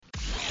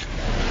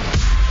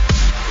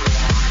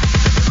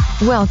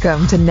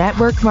Welcome to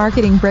Network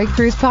Marketing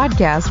Breakthroughs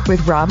Podcast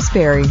with Rob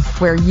Sperry,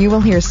 where you will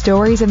hear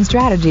stories and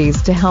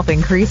strategies to help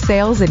increase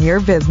sales in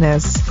your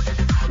business.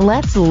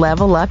 Let's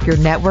level up your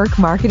network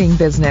marketing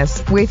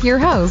business with your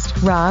host,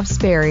 Rob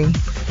Sperry.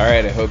 All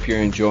right, I hope you're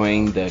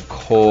enjoying the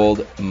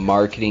cold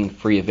marketing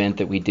free event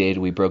that we did.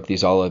 We broke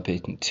these all up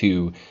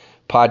into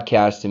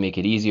podcasts to make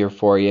it easier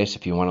for you. So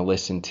if you want to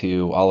listen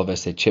to all of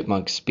us at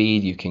chipmunk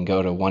speed, you can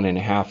go to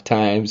 1.5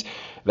 times.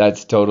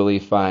 That's totally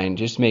fine.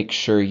 Just make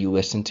sure you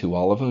listen to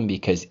all of them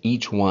because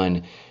each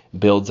one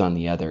builds on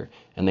the other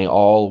and they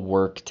all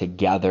work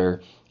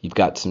together. You've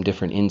got some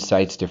different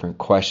insights, different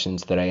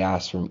questions that I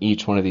asked from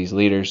each one of these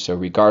leaders. So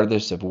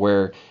regardless of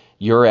where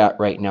you're at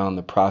right now in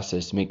the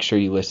process, make sure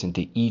you listen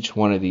to each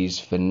one of these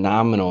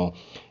phenomenal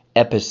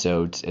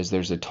episodes, as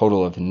there's a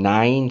total of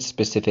 9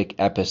 specific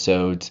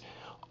episodes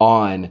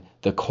on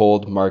the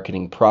cold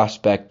marketing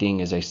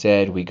prospecting. As I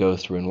said, we go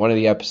through in one of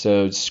the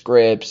episodes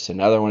scripts,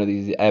 another one of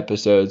these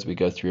episodes we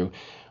go through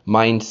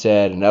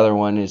mindset, another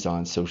one is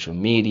on social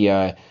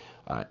media,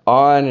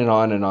 on and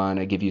on and on.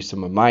 I give you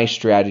some of my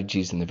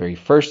strategies in the very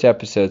first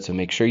episode, so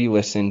make sure you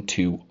listen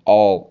to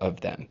all of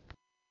them.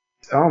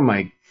 Oh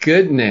my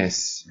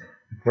goodness.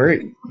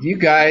 You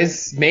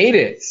guys made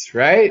it,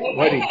 right?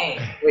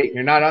 Wait,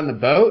 you're not on the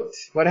boat?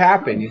 What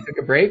happened? You took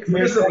a break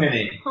for a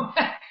second?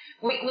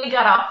 We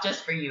got off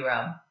just for you,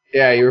 Rob.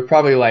 Yeah, you were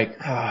probably like,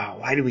 oh,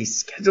 why do we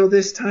schedule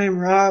this time,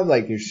 Rob?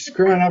 Like, you're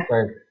screwing up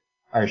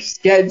our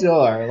schedule,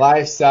 our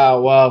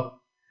lifestyle.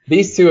 Well,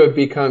 these two have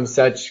become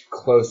such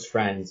close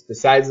friends.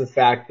 Besides the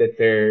fact that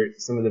they're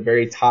some of the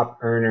very top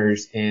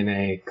earners in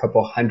a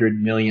couple $100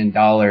 million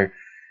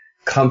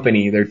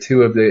company, they're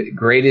two of the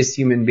greatest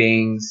human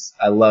beings.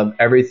 I love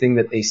everything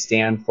that they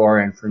stand for.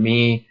 And for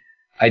me,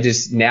 I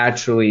just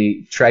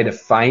naturally try to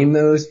find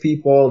those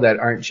people that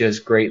aren't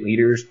just great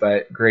leaders,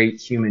 but great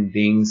human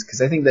beings,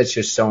 because I think that's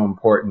just so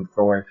important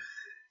for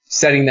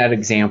setting that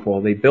example.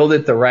 They build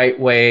it the right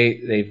way.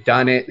 They've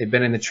done it. They've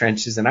been in the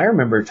trenches. And I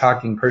remember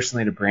talking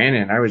personally to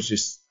Brandon. I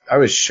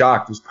was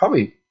shocked. It was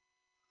probably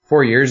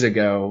 4 years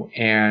ago.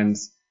 And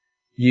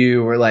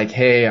you were like,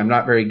 hey, I'm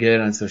not very good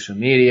on social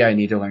media. I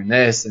need to learn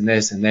this and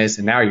this and this.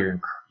 And now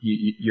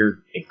you're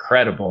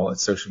incredible at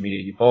social media.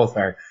 You both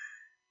are.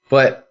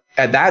 But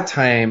at that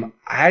time,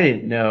 I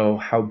didn't know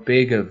how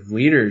big of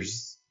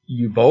leaders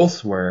you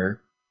both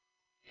were.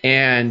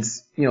 And,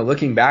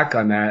 looking back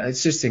on that,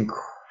 it's just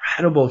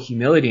incredible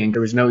humility. And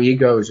there was no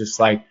ego. It was just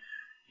like,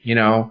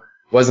 it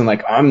wasn't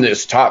like I'm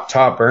this top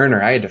earner.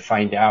 I had to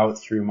find out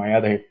through my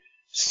other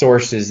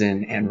sources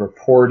and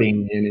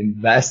reporting and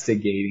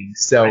investigating.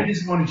 So I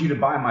just wanted you to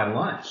buy my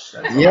lunch.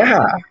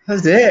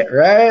 That's it,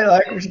 right?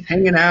 Like we're just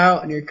hanging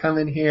out and you're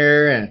coming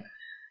here, and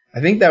I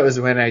think that was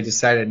when I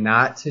decided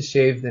not to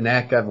shave the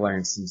neck. I've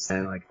learned since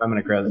then, like, if I'm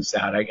going to grow this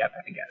out, I gotta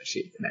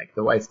shave the neck.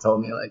 The wife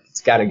told me, like,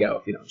 it's got to go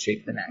if you don't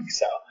shave the neck.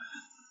 So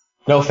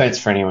no offense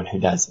for anyone who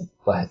doesn't,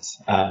 but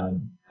I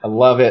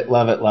love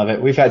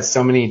it. We've had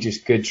so many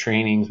just good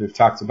trainings. We've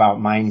talked about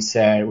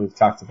mindset. We've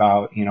talked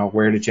about,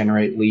 where to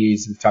generate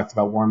leads. We've talked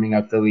about warming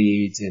up the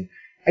leads. And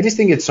I just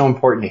think it's so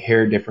important to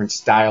hear different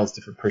styles,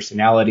 different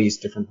personalities,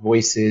 different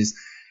voices.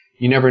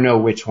 You never know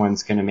which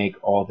one's going to make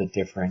all the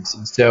difference.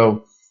 And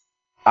so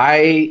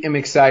I am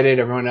excited.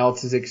 Everyone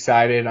else is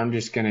excited. I'm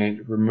just going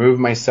to remove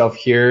myself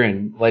here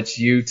and let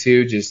you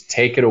two just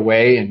take it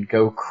away and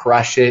go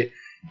crush it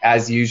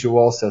as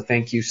usual. So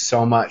thank you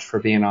so much for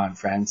being on,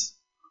 friends.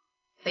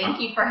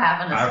 Thank you for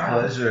having us.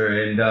 Our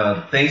pleasure.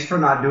 And thanks for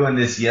not doing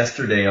this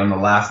yesterday on the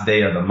last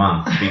day of the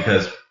month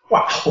because,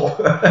 wow,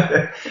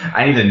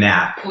 I need a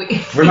nap.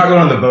 We're not going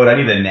on the boat. I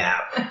need a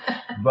nap.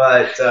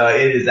 But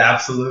it is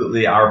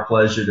absolutely our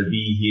pleasure to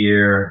be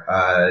here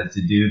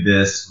to do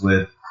this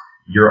with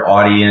your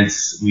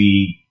audience.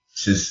 We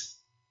just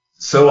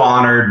so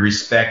honored,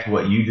 respect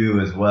what you do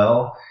as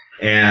well.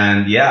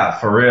 And yeah,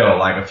 for real,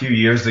 like a few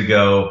years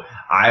ago,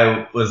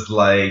 I was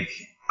like,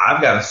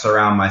 I've got to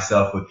surround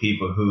myself with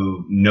people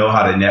who know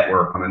how to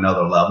network on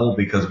another level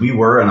because we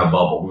were in a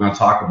bubble. We're going to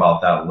talk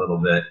about that a little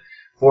bit.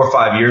 4 or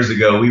 5 years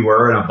ago, we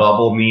were in a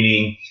bubble,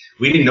 meaning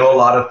we didn't know a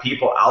lot of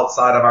people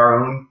outside of our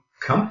own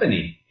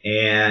company.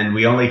 And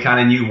we only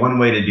kind of knew one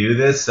way to do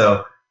this.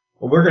 So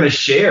what we're going to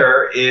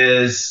share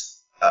is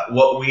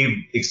what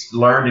we've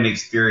learned and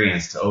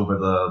experienced over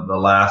the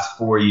last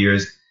 4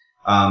 years,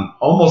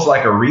 almost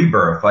like a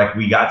rebirth. Like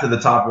we got to the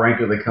top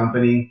rank of the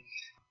company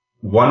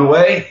one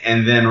way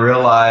and then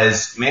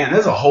realized, man,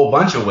 there's a whole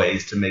bunch of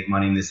ways to make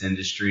money in this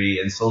industry,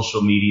 and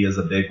social media is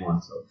a big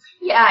one. So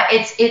yeah,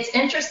 it's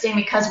interesting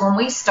because when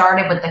we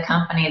started with the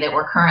company that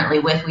we're currently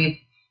with,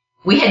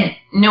 we had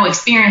no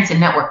experience in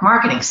network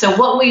marketing. So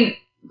what we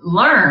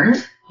learned,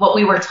 what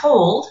we were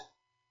told,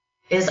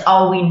 is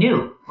all we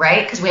knew,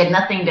 right? Because we had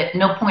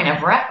no point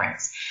of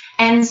reference.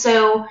 And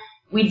so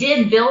we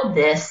did build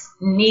this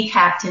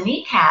kneecap to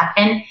kneecap,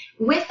 and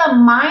with a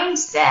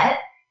mindset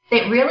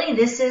that really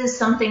this is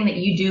something that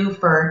you do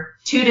for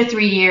 2 to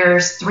 3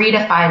 years, 3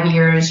 to 5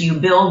 years. You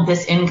build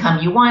this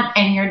income you want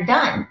and you're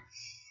done.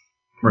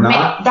 We're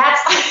not.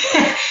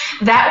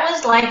 That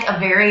was like a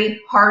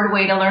very hard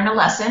way to learn a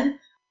lesson.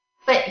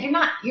 but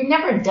you're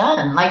never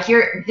done. Like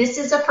this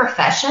is a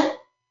profession.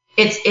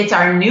 It's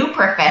our new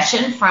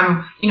profession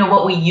from,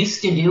 what we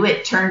used to do.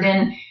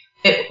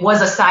 It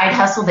was a side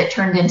hustle that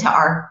turned into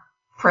our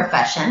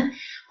profession.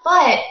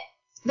 But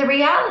the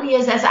reality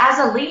is, as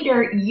a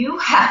leader, you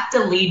have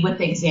to lead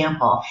with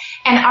example.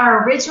 And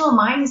our original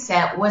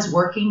mindset was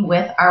working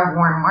with our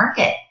warm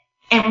market.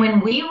 And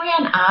when we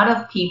ran out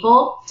of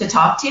people to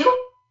talk to,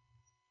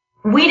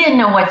 we didn't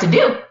know what to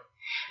do.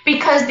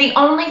 Because the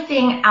only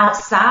thing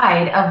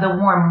outside of the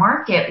warm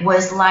market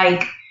was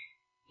like,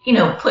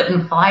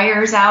 putting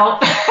flyers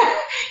out,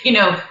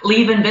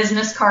 leaving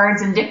business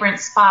cards in different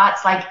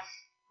spots. Like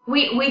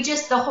we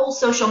just, the whole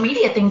social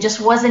media thing just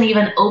wasn't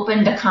even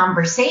open to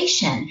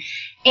conversation.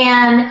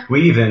 And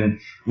we even,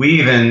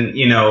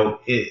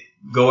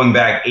 going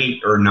back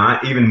 8 or 9,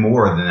 even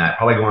more than that,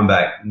 probably going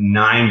back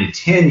 9 to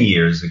 10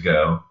 years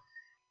ago,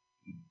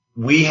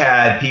 we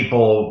had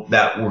people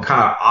that were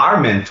kind of our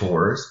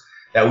mentors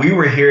that we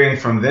were hearing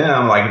from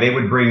them. Like they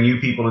would bring new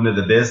people into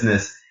the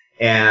business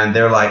and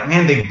they're like,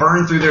 man, they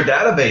burned through their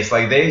database.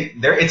 Like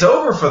it's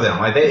over for them.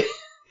 Like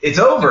it's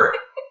over.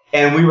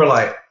 And we were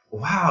like,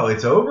 wow,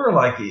 it's over.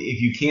 Like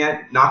if you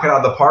can't knock it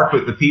out of the park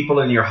with the people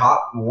in your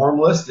hot warm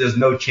list, there's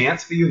no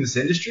chance for you in this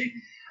industry.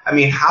 I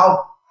mean,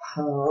 how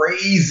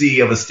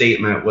crazy of a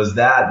statement was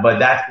that? But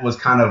that was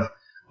kind of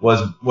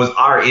was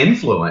our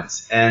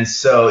influence. And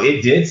so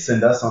it did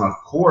send us on a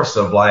course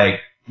of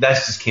like, that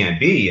just can't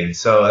be. And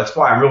so that's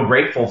why I'm real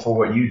grateful for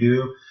what you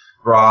do,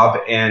 Rob,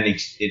 and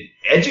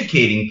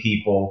educating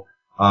people.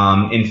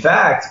 In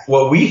fact,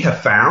 what we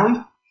have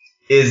found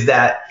is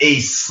that a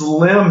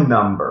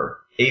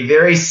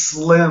very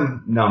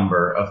slim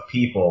number of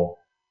people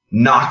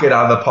knock it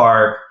out of the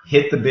park,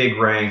 hit the big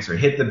ranks or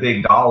hit the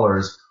big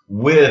dollars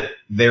with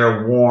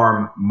their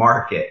warm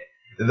market.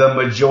 The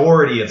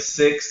majority of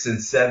 6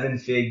 and 7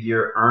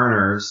 figure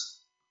earners,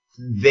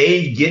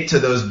 they get to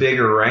those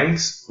bigger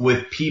ranks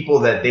with people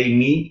that they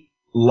meet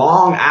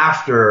long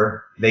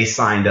after they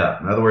signed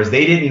up. In other words,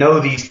 they didn't know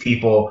these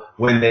people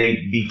when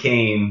they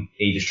became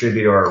a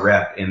distributor or a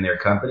rep in their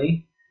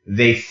company.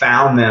 They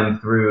found them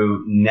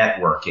through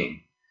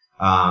networking.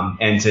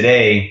 And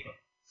today,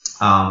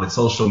 with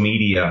social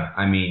media,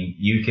 I mean,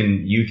 you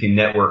can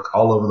network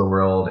all over the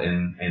world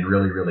and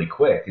really, really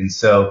quick. And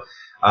so,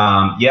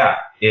 we're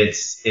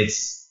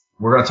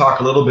going to talk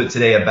a little bit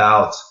today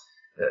about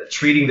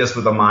treating this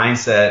with a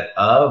mindset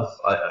of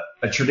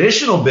a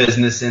traditional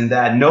business, in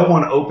that no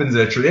one opens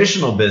a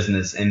traditional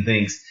business and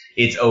thinks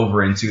it's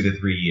over in 2 to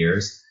 3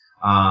 years.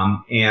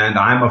 And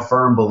I'm a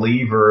firm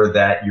believer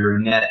that your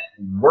net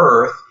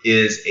worth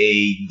is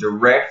a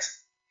direct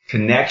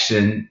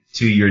connection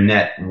to your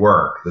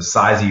network, the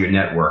size of your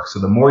network. So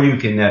the more you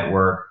can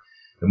network,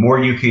 the more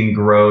you can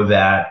grow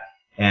that.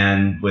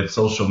 And with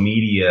social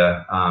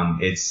media,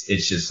 it's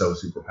just so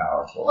super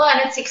powerful. Well,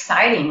 and it's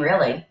exciting,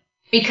 really,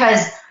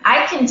 because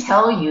I can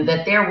tell you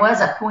that there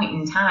was a point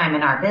in time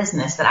in our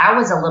business that I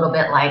was a little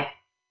bit like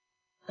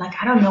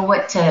I don't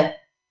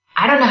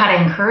know how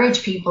to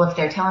encourage people if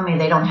they're telling me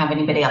they don't have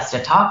anybody else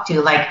to talk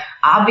to. Like,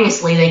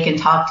 obviously they can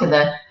talk to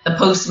the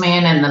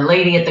postman and the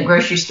lady at the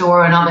grocery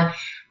store and all that.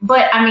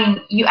 But I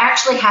mean, you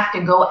actually have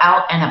to go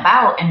out and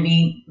about and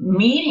be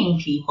meeting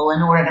people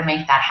in order to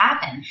make that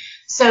happen.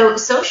 So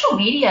social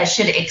media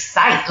should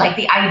excite, like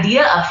the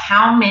idea of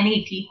how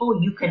many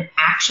people you can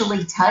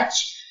actually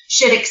touch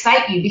should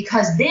excite you,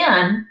 because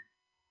then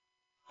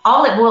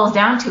all it boils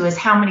down to is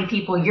how many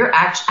people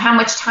how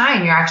much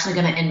time you're actually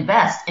going to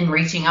invest in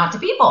reaching out to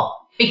people,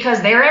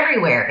 because they're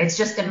everywhere. It's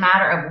just a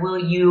matter of, will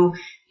you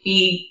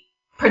be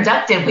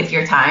productive with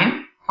your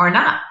time or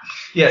not?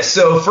 Yeah.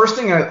 So first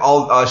thing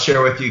I'll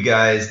share with you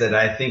guys that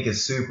I think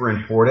is super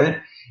important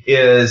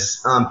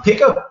is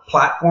pick a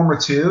platform or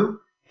two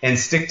and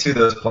stick to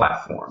those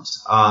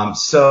platforms.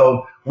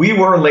 So we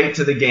were late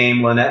to the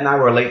game. Lynette and I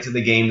were late to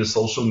the game to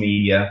social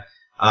media.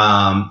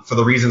 For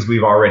the reasons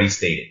we've already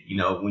stated. You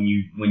know,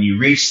 when you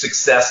reach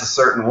success a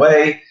certain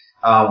way,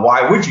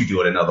 why would you do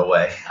it another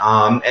way?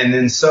 And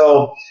then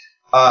so,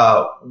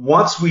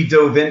 once we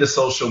dove into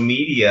social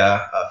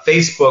media,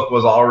 Facebook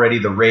was already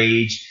the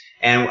rage,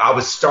 and I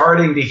was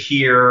starting to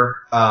hear,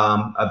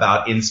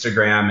 about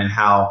Instagram and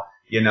how,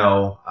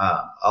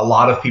 a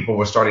lot of people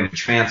were starting to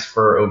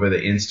transfer over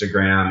to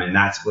Instagram, and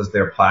that was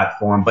their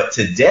platform. But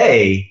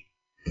today,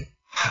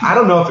 I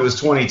don't know if it was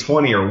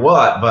 2020 or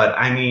what, but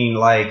I mean,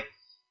 like,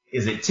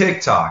 is it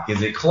TikTok?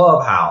 Is it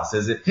Clubhouse?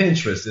 Is it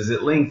Pinterest? Is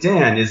it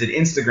LinkedIn? Is it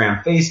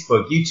Instagram,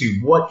 Facebook,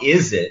 YouTube? What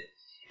is it?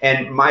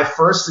 And my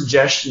first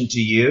suggestion to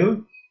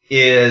you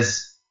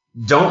is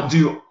don't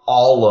do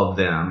all of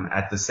them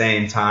at the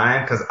same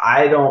time, because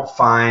I don't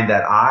find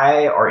that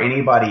I or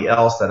anybody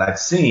else that I've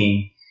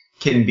seen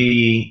can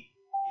be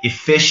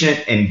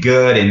efficient and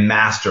good and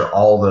master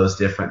all those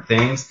different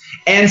things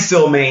and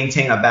still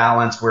maintain a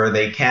balance where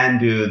they can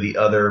do the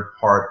other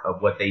part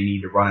of what they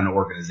need to run an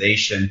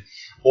organization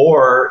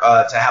or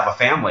to have a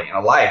family and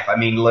a life. I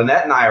mean,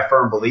 Lynette and I are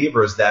firm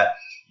believers that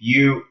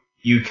you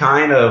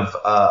kind of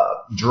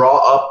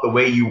draw up the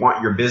way you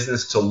want your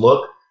business to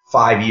look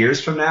 5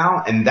 years from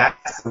now. And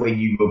that's the way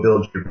you go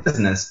build your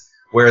business.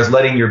 Whereas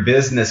letting your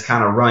business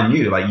kind of run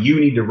you, like you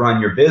need to run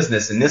your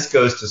business. And this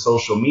goes to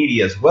social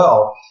media as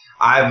well.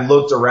 I've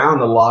looked around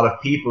a lot of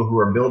people who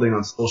are building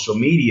on social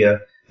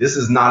media. This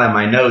is not in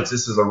my notes.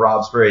 This is a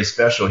Rob Sperry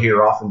special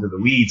here, off into the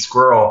weeds,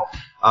 squirrel.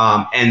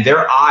 And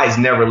their eyes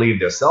never leave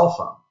their cell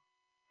phone.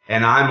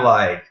 And I'm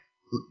like,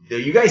 are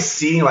you guys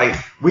seeing, like,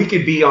 we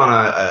could be on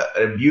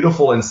a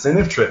beautiful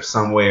incentive trip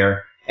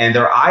somewhere and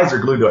their eyes are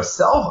glued to a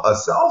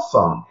cell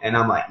phone. And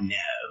I'm like,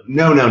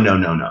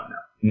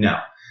 no.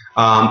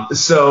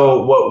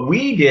 So what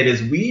we did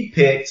is we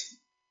picked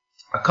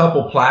a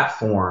couple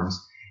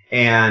platforms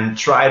and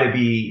try to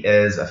be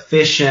as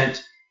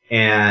efficient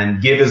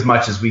and give as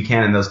much as we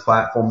can in those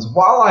platforms.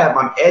 While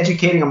I'm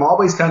educating, I'm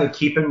always kind of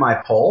keeping my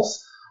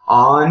pulse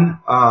on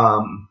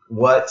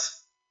what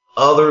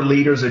other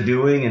leaders are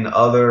doing in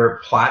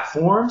other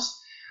platforms.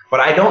 But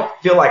I don't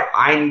feel like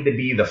I need to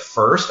be the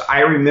first.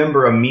 I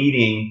remember a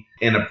meeting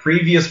in a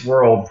previous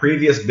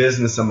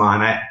business of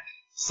mine.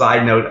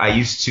 Side note, I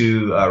used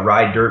to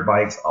ride dirt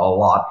bikes a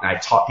lot, and I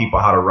taught people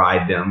how to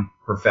ride them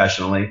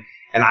professionally.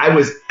 And I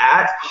was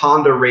at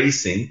Honda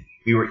Racing.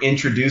 We were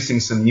introducing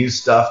some new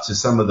stuff to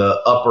some of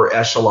the upper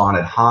echelon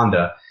at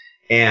Honda.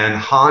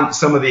 And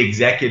some of the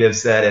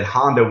executives said, at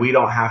Honda, we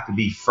don't have to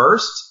be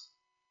first.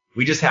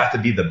 We just have to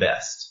be the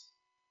best.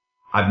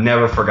 I've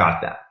never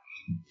forgot that.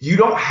 You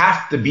don't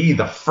have to be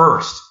the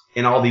first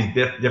in all these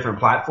different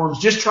platforms.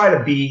 Just try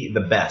to be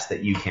the best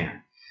that you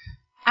can.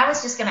 I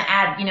was just going to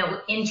add,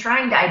 in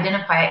trying to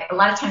identify, a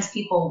lot of times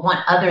people want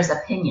others'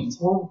 opinions.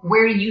 Well,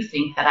 where do you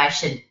think that I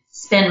should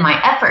spend my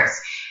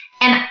efforts?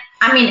 And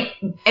I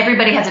mean,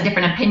 everybody has a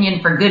different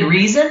opinion for good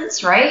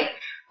reasons, right?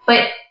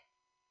 But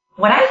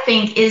what I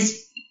think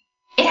is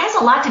it has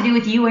a lot to do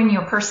with you and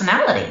your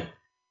personality,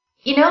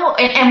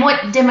 and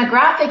what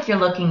demographic you're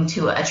looking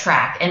to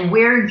attract and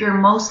where you're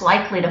most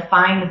likely to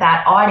find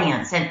that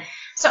audience. And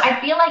so I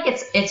feel like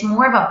it's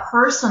more of a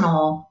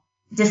personal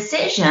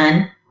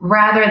decision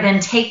rather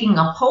than taking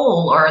a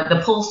poll or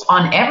the pulse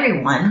on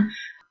everyone,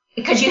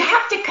 because you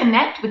have to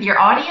connect with your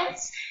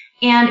audience.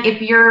 And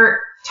if you're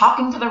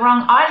talking to the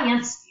wrong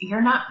audience,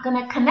 you're not going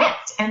to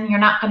connect and you're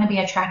not going to be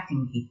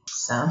attracting people.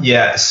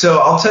 So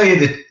I'll tell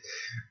you that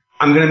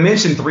I'm going to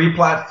mention 3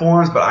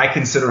 platforms, but I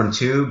consider them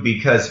 2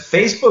 because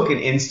Facebook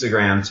and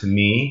Instagram, to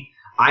me,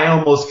 I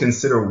almost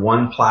consider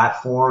one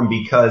platform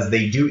because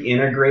they do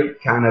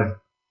integrate kind of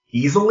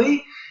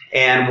easily.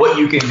 And what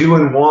you can do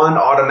in one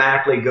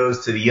automatically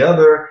goes to the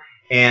other.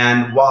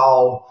 And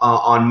while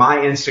on my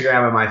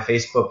Instagram and my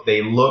Facebook,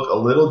 they look a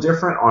little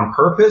different on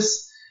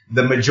purpose,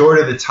 the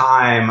majority of the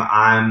time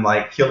I'm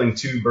like killing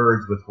 2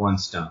 birds with one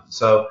stone.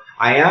 So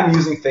I am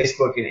using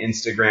Facebook and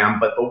Instagram,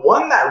 but the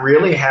one that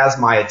really has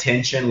my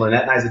attention,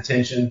 Lynette and I's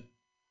attention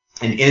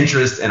and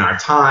interest in our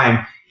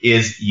time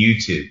is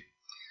YouTube.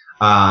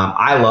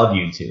 I love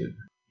YouTube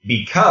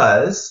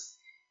because,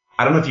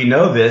 I don't know if you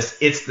know this,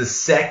 it's the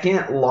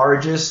second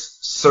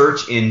largest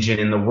search engine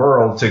in the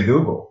world to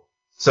Google.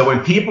 So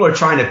when people are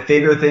trying to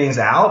figure things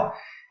out,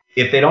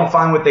 if they don't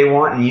find what they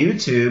want in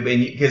YouTube,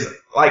 and because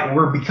like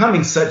we're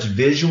becoming such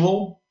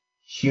visual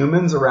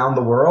humans around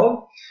the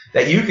world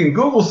that you can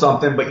Google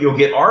something, but you'll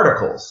get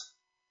articles.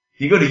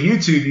 If you go to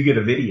YouTube, you get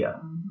a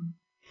video.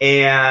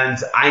 And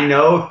I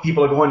know if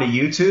people are going to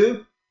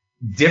YouTube,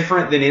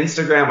 different than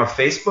Instagram or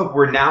Facebook,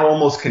 we're now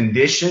almost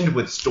conditioned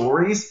with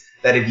stories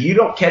that if you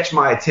don't catch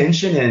my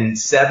attention in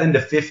 7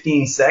 to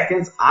 15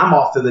 seconds, I'm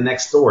off to the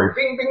next story.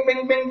 Bing, bing,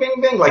 bing, bing,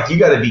 bing, bing. Like you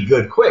got to be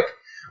good quick.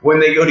 When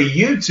they go to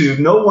YouTube,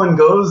 no one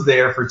goes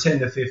there for 10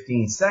 to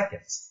 15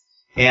 seconds.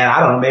 And I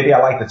don't know, maybe I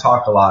like to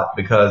talk a lot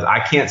because I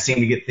can't seem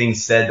to get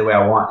things said the way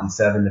I want in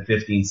 7 to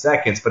 15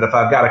 seconds. But if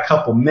I've got a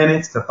couple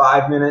minutes to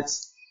 5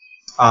 minutes,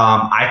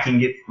 I can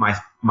get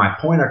my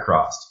point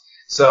across.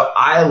 So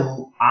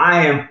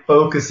I am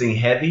focusing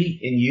heavy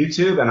in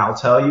YouTube, and I'll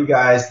tell you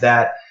guys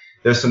that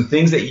there's some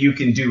things that you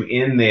can do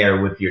in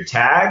there with your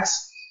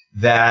tags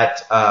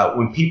that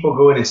when people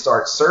go in and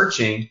start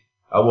searching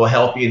will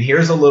help you. And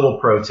here's a little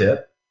pro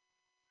tip.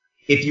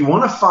 If you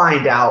want to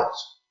find out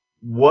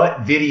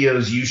what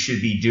videos you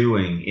should be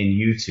doing in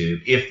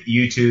YouTube, if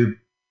YouTube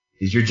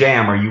is your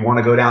jam or you want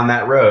to go down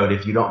that road,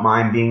 if you don't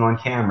mind being on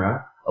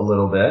camera a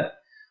little bit,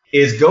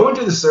 is go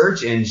into the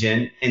search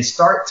engine and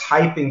start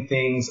typing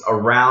things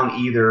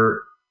around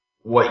either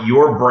what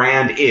your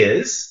brand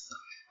is.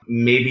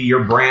 Maybe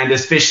your brand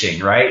is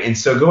fishing, right? And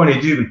so go in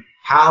and do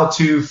how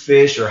to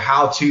fish or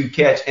how to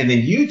catch. And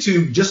then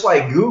YouTube, just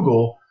like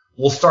Google,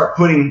 will start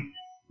putting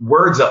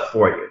words up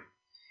for you.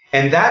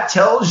 And that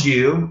tells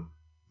you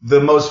the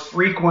most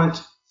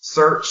frequent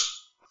search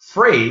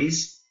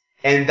phrase,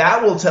 and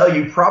that will tell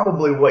you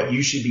probably what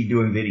you should be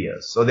doing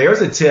videos. So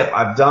there's a tip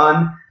I've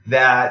done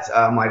that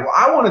I'm like, well,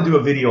 I want to do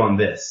a video on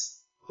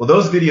this. Well,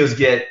 those videos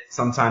get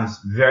sometimes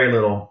very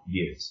little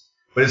views.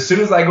 But as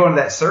soon as I go into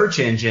that search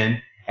engine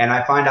and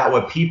I find out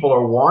what people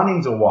are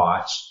wanting to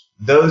watch,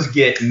 those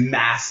get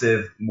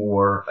massive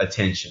more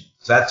attention.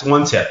 So that's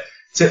one tip.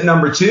 Tip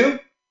number 2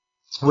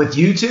 with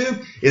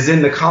YouTube is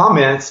in the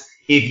comments.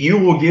 if you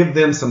will give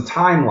them some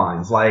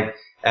timelines, like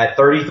at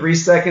 33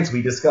 seconds,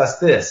 we discuss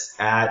this.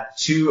 At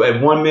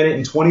 1 minute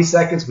and 20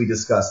 seconds, we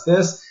discuss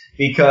this,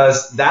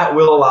 because that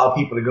will allow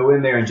people to go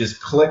in there and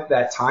just click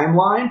that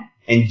timeline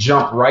and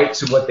jump right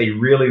to what they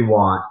really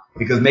want,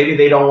 because maybe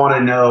they don't want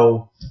to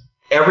know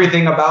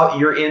everything about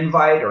your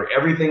invite or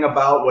everything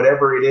about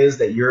whatever it is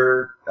that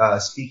you're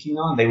speaking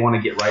on. They want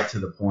to get right to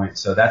the point.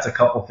 So that's a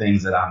couple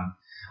things that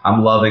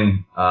I'm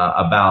loving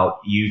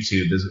about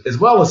YouTube, as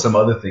well as some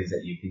other things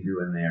that you can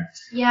do in there.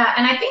 Yeah,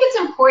 and I think it's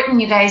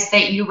important, you guys,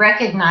 that you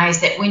recognize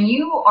that when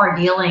you are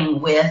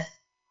dealing with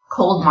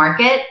cold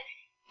market,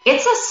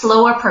 it's a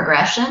slower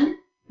progression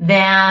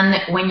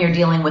than when you're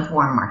dealing with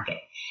warm market.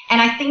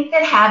 And I think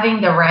that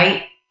having the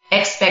right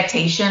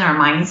expectation or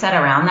mindset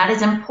around that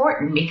is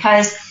important,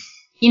 because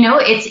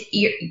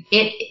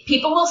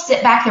people will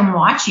sit back and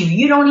watch you.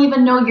 You don't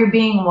even know you're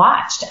being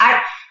watched.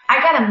 I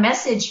got a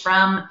message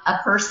from a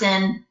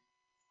person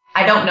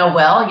I don't know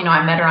well.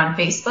 I met her on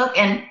Facebook,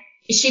 and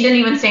she didn't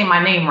even say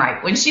my name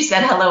right when she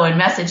said hello and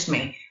messaged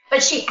me.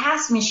 But she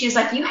asked me, she was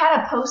like, you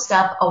had a post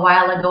up a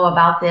while ago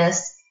about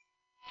this.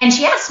 And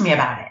she asked me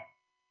about it.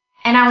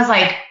 And I was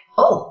like,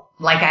 oh,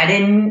 like I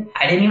didn't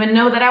even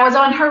know that I was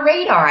on her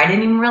radar. I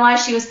didn't even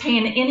realize she was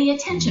paying any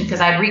attention, because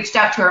I'd reached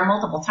out to her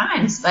multiple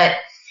times. But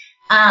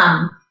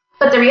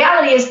the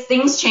reality is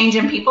things change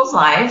in people's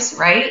lives,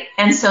 right?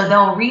 And so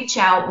they'll reach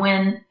out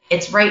when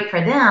it's right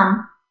for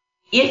them,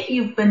 if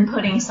you've been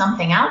putting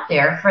something out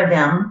there for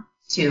them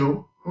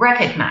to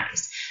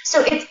recognize.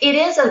 So it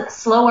is a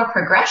slower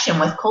progression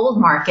with cold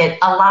market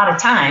a lot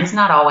of times,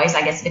 not always.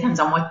 I guess it depends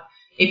on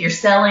if you're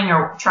selling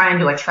or trying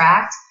to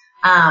attract.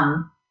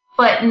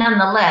 But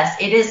nonetheless,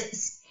 it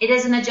is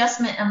an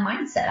adjustment in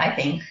mindset, I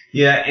think.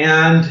 Yeah,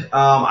 and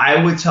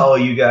I would tell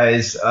you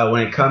guys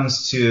when it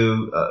comes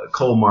to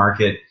cold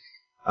market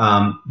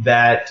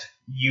that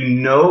you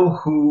know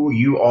who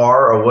you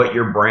are or what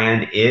your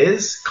brand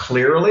is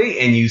clearly,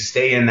 and you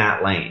stay in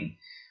that lane.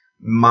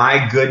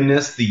 My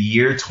goodness, the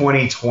year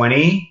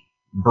 2020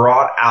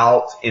 brought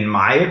out, in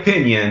my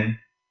opinion,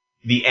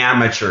 the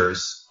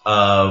amateurs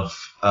of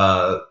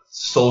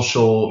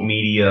social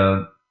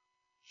media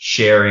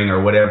sharing,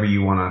 or whatever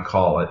you want to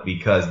call it,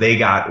 because they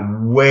got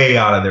way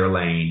out of their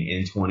lane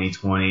in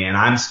 2020. And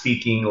I'm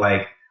speaking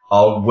like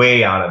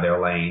way out of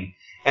their lane.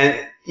 And,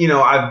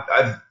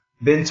 I've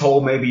been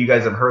told, maybe you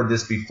guys have heard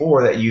this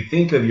before, that you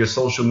think of your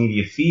social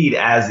media feed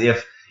as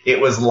if it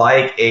was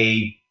like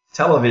a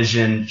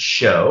television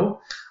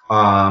show,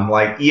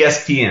 like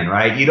ESPN,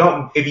 right?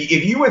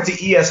 If you went to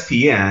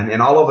ESPN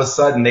and all of a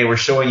sudden they were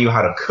showing you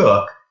how to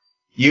cook,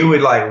 you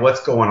would like,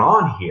 what's going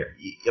on here?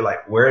 You're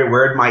like,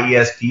 where'd my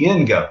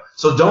ESPN go?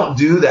 So don't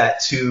do that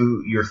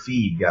to your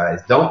feed, guys.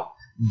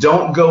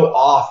 Don't go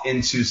off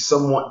into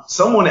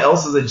someone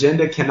else's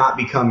agenda. Cannot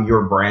become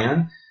your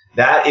brand.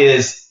 That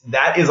is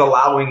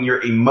allowing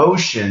your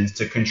emotions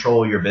to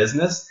control your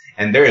business.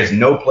 And there is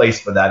no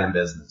place for that in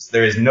business.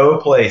 There is no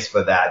place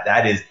for that.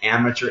 That is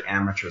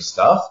amateur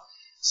stuff.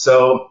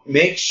 So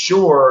make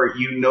sure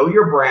you know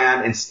your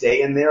brand and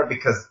stay in there,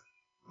 because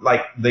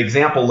like the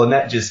example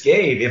Lynette just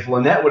gave, if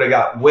Lynette would have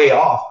got way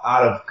off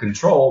out of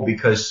control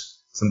because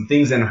some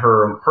things in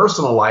her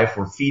personal life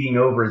were feeding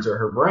over into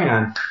her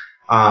brand,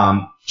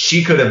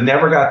 she could have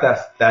never got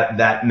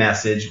that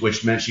message,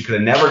 which meant she could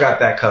have never got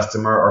that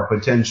customer or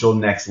potential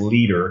next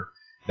leader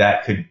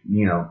that could,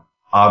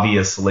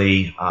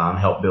 obviously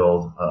help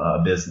build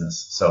a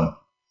business. So.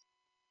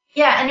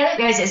 Yeah, and the other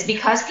guys is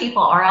because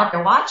people are out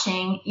there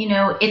watching,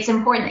 it's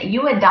important that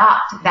you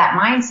adopt that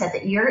mindset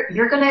that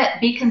you're going to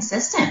be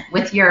consistent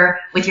with your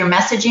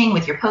messaging,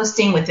 with your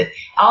posting, with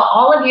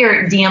all of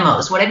your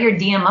DMOs, whatever your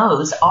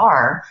DMOs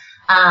are.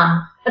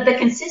 But the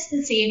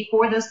consistency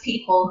for those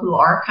people who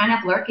are kind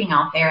of lurking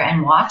out there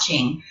and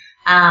watching,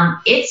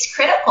 it's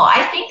critical.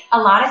 I think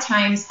a lot of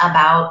times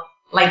about,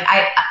 like,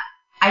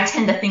 I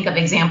tend to think of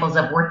examples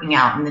of working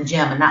out in the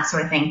gym and that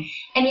sort of thing.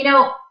 And,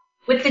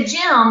 with the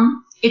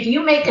gym, if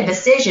you make a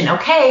decision,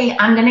 okay,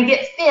 I'm going to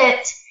get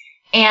fit,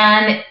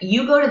 and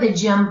you go to the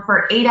gym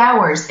for 8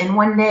 hours in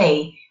one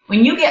day,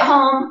 when you get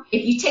home,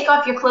 if you take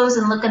off your clothes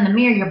and look in the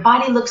mirror, your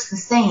body looks the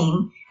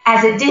same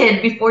as it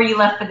did before you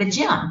left for the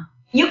gym.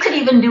 You could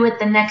even do it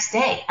the next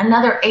day,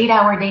 another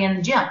 8-hour day in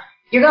the gym.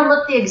 You're going to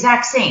look the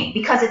exact same,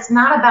 because it's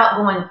not about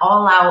going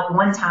all out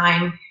one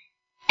time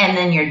and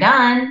then you're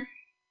done.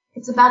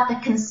 It's about the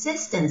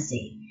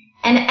consistency.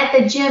 And at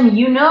the gym,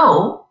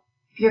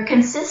 if you're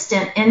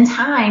consistent in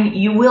time,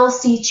 you will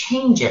see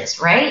changes,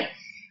 right?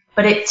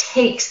 But it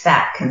takes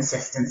that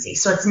consistency.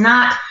 So it's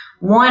not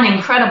one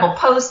incredible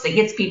post that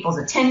gets people's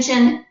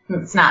attention.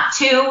 It's not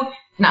 2,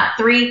 not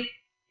 3.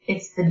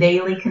 It's the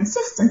daily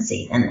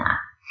consistency in that.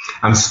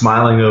 I'm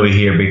smiling over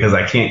here because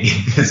I can't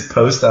get this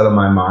post out of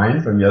my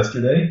mind from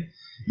yesterday.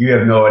 You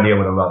have no idea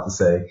what I'm about to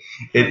say.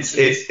 It's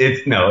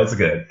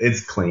good.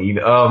 It's clean.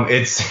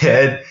 It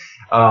said,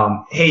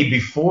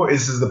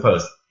 this is the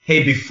post.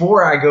 Hey,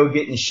 before I go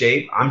get in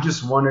shape, I'm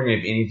just wondering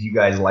if any of you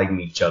guys like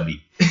me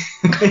chubby.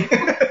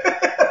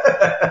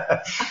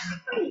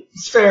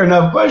 It's a fair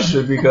enough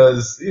question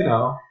because,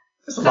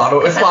 It's a lot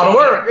of work.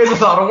 It's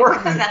a lot of work.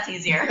 Because that's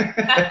easier.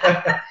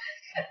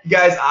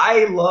 Guys,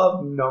 I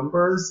love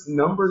numbers.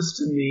 Numbers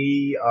to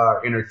me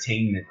are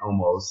entertainment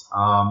almost.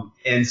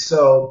 And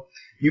so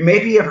you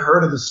maybe have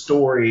heard of the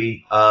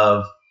story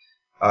of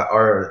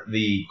or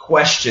the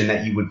question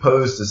that you would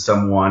pose to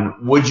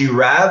someone: would you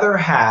rather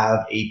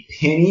have a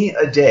penny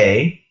a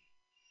day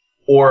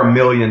or $1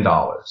 million?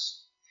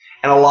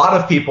 And a lot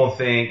of people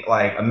think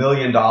like $1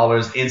 million,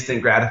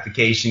 instant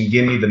gratification,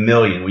 give me the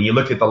million. When you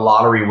look at the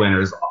lottery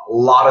winners, a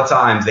lot of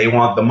times they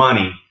want the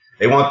money.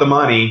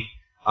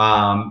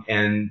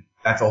 And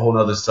that's a whole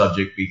nother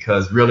subject,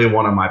 because really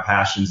one of my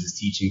passions is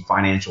teaching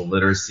financial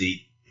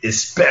literacy,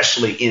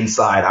 especially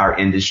inside our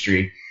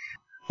industry.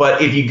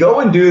 But if you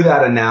go and do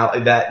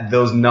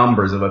those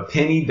numbers of a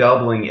penny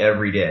doubling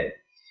every day,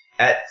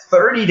 at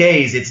 30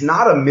 days, it's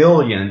not $1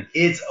 million,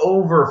 it's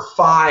over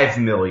 5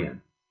 million.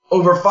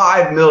 Over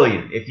 5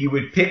 million. If you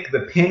would pick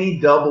the penny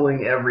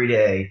doubling every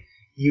day,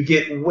 you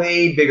get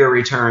way bigger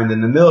return than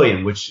the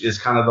million, which is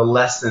kind of the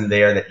lesson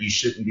there, that you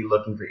shouldn't be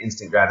looking for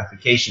instant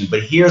gratification.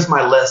 But here's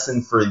my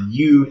lesson for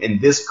you in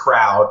this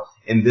crowd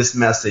in this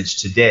message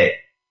today.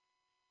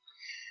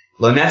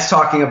 Lynette's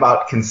talking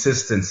about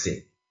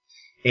consistency,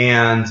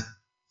 and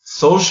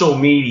social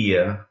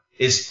media,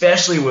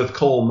 especially with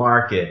cold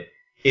market,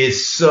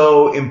 is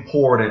so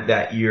important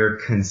that you're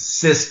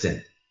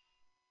consistent.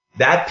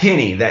 That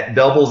penny that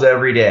doubles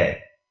every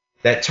day,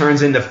 that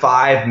turns into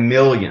 5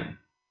 million.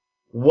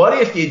 What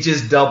if you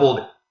just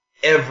doubled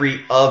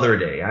every other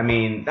day? I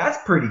mean, that's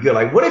pretty good.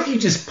 Like, what if you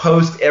just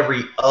post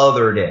every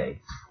other day?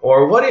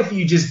 Or what if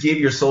you just give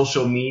your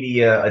social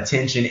media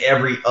attention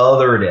every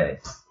other day?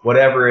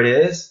 Whatever it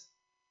is,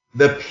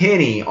 the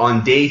penny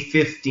on day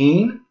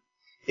 15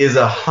 is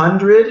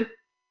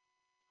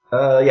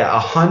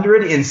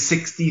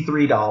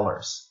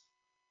 $163.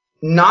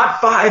 Not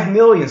 5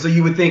 million. So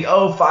you would think,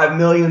 5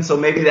 million. So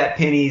maybe that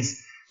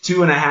penny's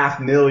 2.5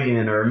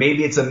 million, or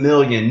maybe it's $1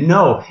 million.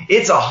 No,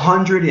 it's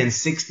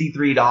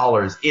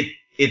 $163.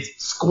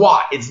 It's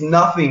squat. It's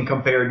nothing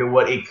compared to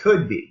what it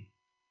could be.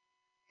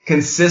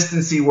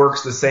 Consistency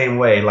works the same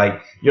way.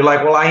 Like, you're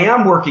like, well, I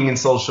am working in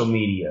social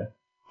media,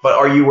 but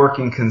are you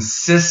working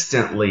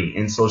consistently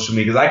in social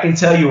media? Because I can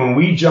tell you, when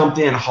we jumped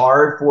in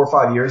hard 4 or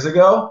 5 years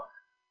ago,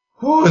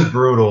 it was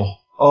brutal.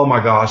 Oh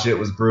my gosh, it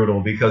was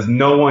brutal, because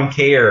no one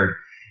cared.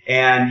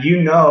 And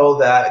you know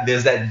that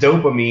there's that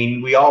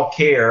dopamine. We all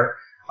care.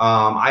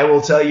 I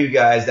will tell you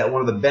guys that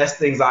one of the best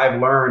things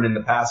I've learned in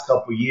the past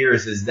couple of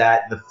years is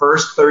that the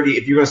first 30,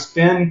 if you're going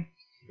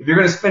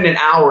to spend an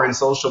hour in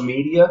social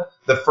media,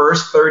 the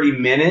first 30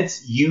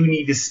 minutes you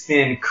need to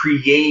spend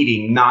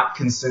creating, not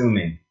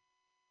consuming.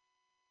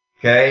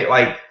 Okay?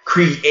 Like,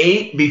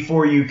 create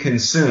before you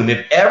consume.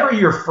 If ever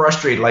you're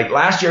frustrated, like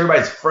last year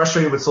everybody's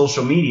frustrated with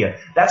social media,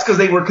 that's because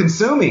they were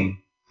consuming.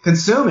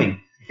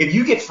 If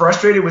you get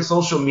frustrated with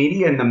social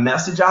media and the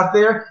message out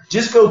there,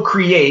 just go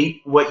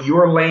create what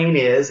your lane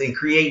is and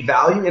create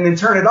value, and then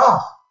turn it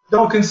off.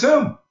 Don't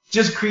consume.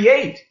 Just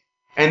create.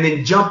 And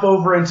then jump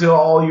over into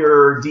all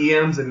your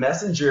DMs and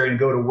Messenger and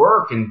go to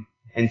work and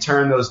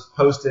turn those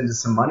posts into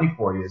some money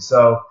for you.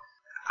 So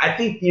I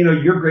think,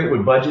 you're great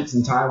with budgets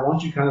and time. Why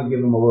don't you kind of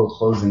give them a little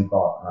closing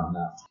thought around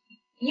that?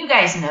 You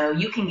guys know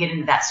you can get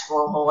into that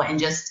scroll hole and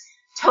just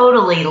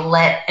totally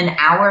let an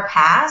hour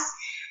pass.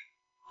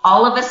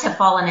 All of us have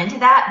fallen into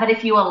that. But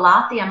if you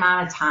allot the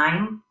amount of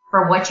time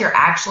for what you're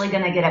actually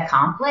going to get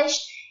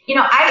accomplished,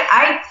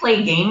 I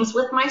play games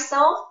with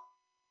myself.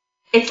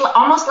 It's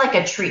almost like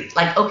a treat.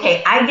 Like,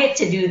 okay, I get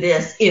to do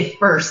this if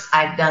first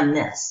I've done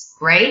this,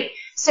 right?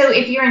 So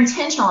if you're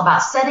intentional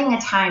about setting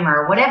a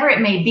timer or whatever it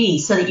may be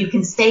so that you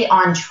can stay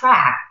on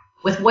track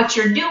with what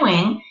you're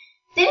doing,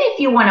 then if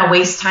you want to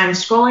waste time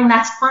scrolling,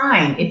 that's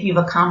fine. If you've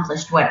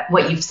accomplished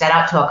what you've set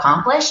out to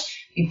accomplish,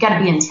 you've got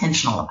to be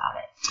intentional about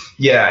it.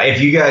 Yeah,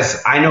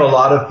 I know a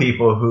lot of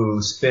people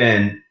who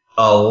spend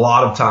a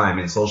lot of time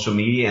in social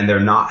media and they're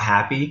not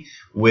happy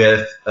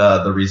with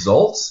the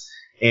results.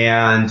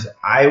 And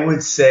I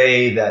would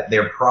say that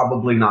they're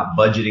probably not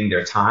budgeting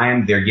their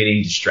time. They're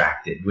getting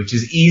distracted, which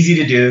is easy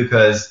to do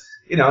because,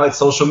 it's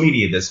social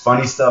media. There's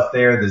funny stuff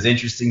there. There's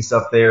interesting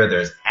stuff there.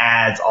 There's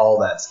ads, all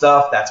that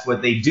stuff. That's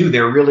what they do.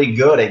 They're really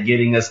good at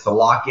getting us to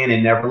lock in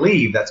and never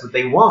leave. That's what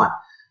they want.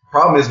 The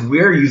problem is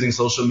we're using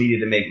social media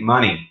to make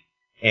money.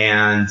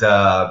 And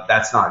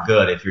that's not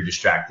good if you're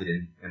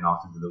distracted and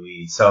off into the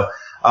weeds. So,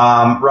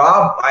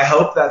 Rob, I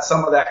hope that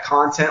some of that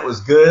content was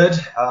good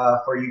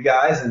for you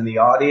guys in the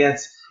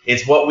audience.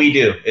 It's what we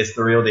do. It's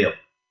the real deal.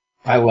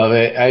 I love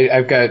it.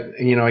 I've got,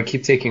 I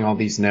keep taking all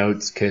these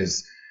notes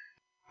because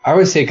I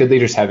always say good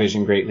leaders have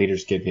vision, great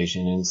leaders get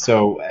vision. And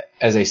so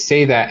as I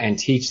say that and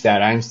teach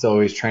that, I'm still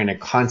always trying to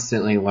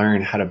constantly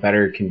learn how to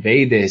better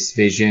convey this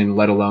vision,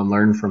 let alone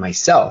learn for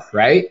myself,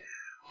 right?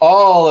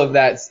 All of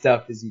that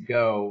stuff as you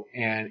go,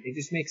 and it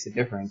just makes a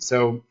difference.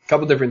 So a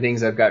couple different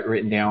things I've got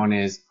written down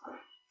is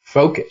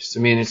focus.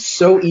 I mean, it's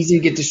so easy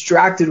to get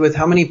distracted with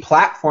how many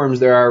platforms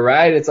there are,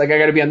 right? It's like, I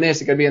got to be on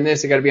this, I got to be on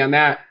this, I got to be on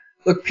that.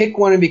 look, pick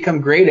one and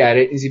become great at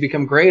it. As you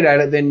become great at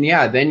it,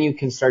 then you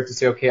can start to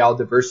say, okay, I'll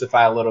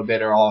diversify a little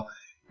bit or I'll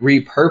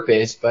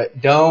repurpose,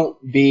 but don't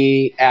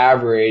be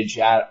average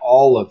at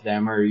all of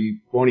them, or you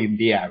won't even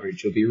be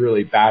average. You'll be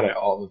really bad at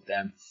all of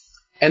them.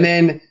 And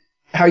then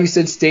how you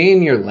said, stay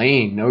in your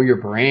lane, know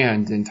your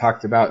brand, and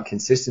talked about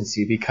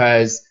consistency,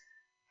 because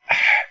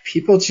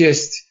people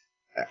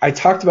I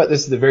talked about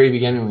this at the very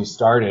beginning when we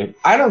started.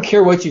 I don't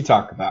care what you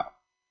talk about.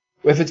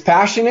 If it's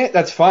passionate,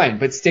 that's fine,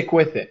 but stick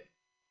with it.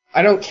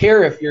 I don't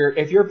care if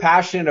you're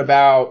passionate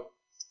about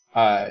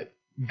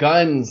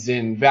guns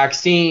and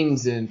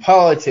vaccines and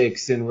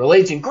politics and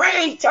religion.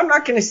 Great. I'm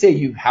not going to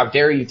say how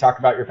dare you talk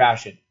about your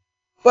passion.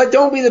 But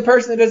don't be the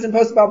person that doesn't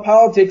post about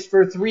politics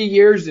for 3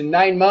 years and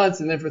 9 months,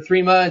 and then for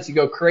 3 months you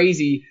go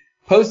crazy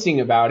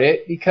posting about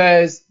it.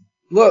 Because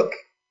look,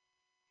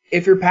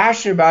 if you're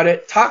passionate about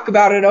it, talk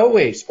about it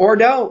always, or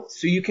don't.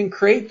 So you can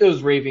create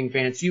those raving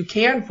fans. You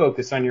can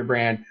focus on your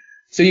brand.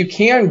 So you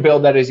can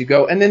build that as you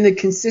go. And then the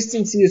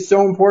consistency is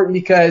so important,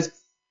 because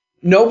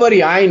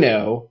nobody I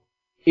know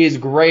is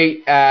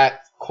great at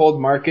cold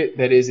market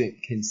that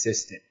isn't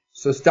consistent.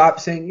 So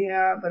stop saying,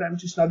 yeah, but I'm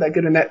just not that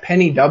good. And that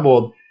penny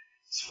doubled.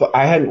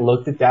 I hadn't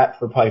looked at that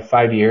for probably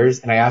 5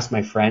 years. And I asked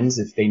my friends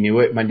if they knew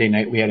it. Monday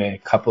night we had a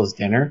couple's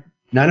dinner.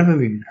 None of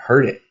them even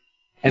heard it.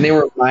 And they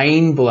were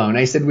mind blown.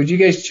 I said, would you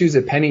guys choose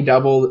a penny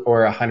doubled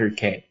or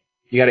 100K?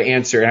 You got to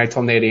answer. And I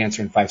told them they had to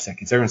answer in 5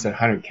 seconds. Everyone said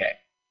 100K.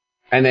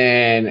 And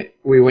then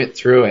we went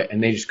through it,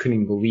 and they just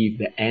couldn't believe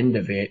the end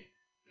of it,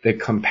 the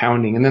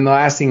compounding. And then the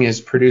last thing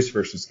is produce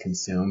versus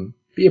consume.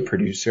 Be a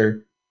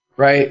producer,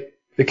 right?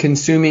 The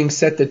consuming,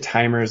 set the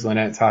timers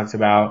Lynette talked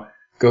about.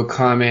 Go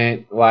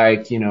comment,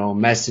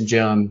 message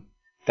them,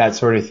 that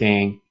sort of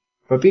thing.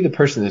 But be the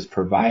person that's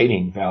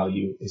providing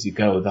value as you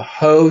go. The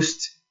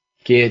host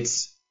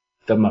gets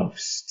the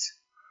most.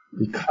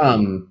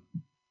 Become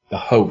the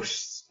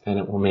host, and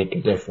it will make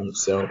a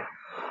difference. So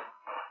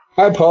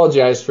I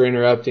apologize for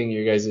interrupting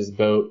your guys'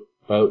 boat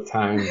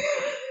time,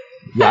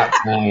 yacht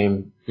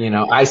time.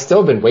 I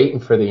still been waiting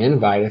for the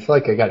invite. I feel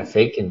like I got a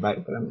fake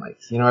invite, but I'm like,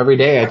 every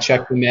day I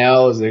check the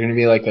mail. Is there going to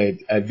be like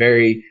a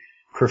very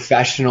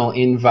professional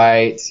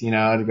invite, to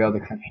be able to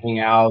kind of hang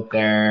out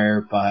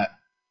there? But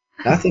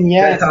nothing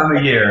yet. That time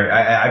of year,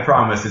 I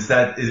promise.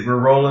 We're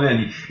rolling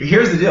in.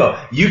 Here's the deal.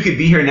 You could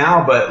be here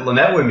now, but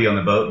Lynette wouldn't be on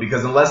the boat,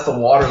 because unless the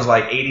water's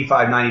like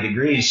 85, 90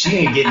 degrees, she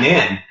ain't getting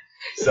in.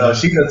 So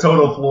she's a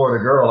total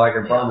Florida girl, I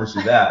can promise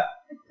you that.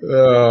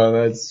 Oh,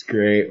 that's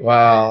great.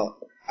 Well,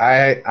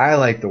 I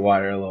like the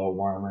water a little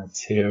warmer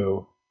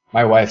too.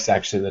 My wife's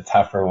actually the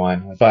tougher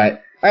one.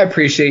 But I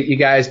appreciate you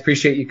guys.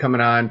 Appreciate you coming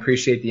on.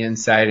 Appreciate the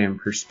insight and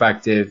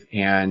perspective.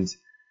 And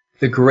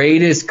the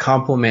greatest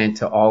compliment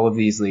to all of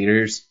these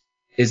leaders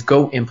is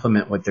go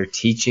implement what they're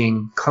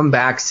teaching. Come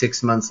back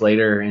 6 months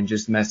later and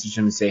just message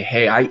them and say,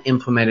 hey, I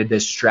implemented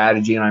this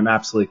strategy and I'm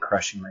absolutely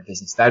crushing my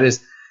business. That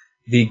is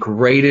the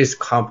greatest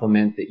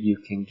compliment that you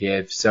can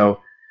give.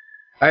 So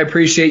I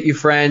appreciate you,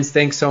 friends.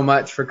 Thanks so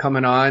much for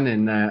coming on.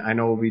 And I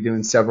know we'll be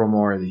doing several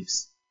more of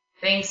these.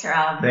 Thanks,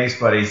 Rob. Thanks,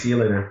 buddy. See you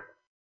later.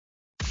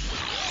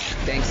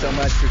 Thanks so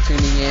much for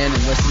tuning in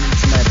and listening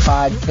to my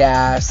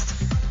podcast.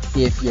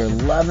 If you're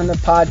loving the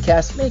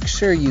podcast, make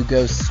sure you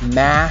go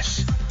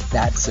smash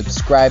that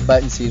subscribe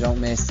button so you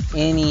don't miss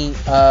any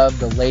of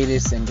the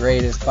latest and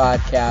greatest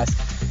podcasts.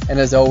 And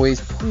as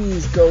always,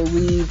 please go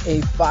leave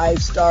a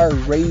 5-star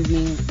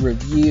raving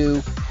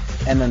review.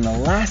 And then the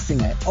last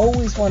thing I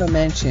always want to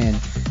mention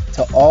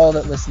to all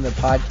that listen to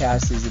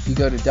podcasts is if you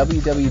go to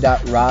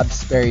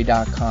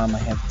www.robsperry.com, I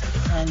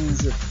have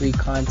tons of free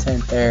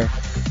content there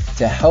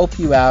to help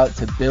you out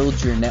to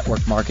build your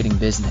network marketing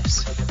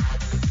business.